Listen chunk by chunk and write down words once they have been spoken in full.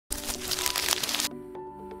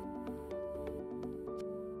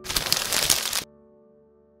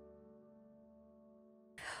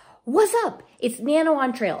What's up? It's Nano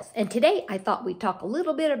on Trails, and today I thought we'd talk a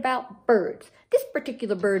little bit about birds. This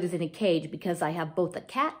particular bird is in a cage because I have both a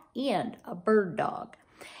cat and a bird dog.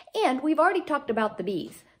 And we've already talked about the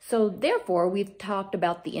bees, so therefore we've talked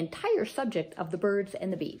about the entire subject of the birds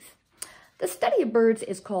and the bees. The study of birds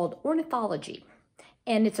is called ornithology,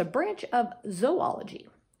 and it's a branch of zoology.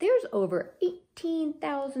 There's over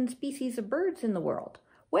 18,000 species of birds in the world.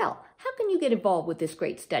 Well, how can you get involved with this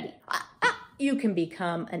great study? You can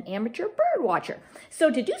become an amateur bird watcher.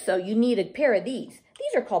 So to do so, you need a pair of these.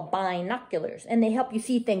 These are called binoculars, and they help you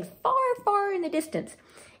see things far, far in the distance.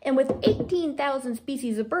 And with 18,000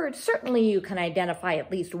 species of birds, certainly you can identify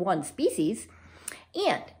at least one species.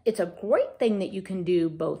 And it's a great thing that you can do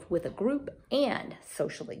both with a group and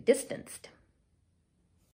socially distanced.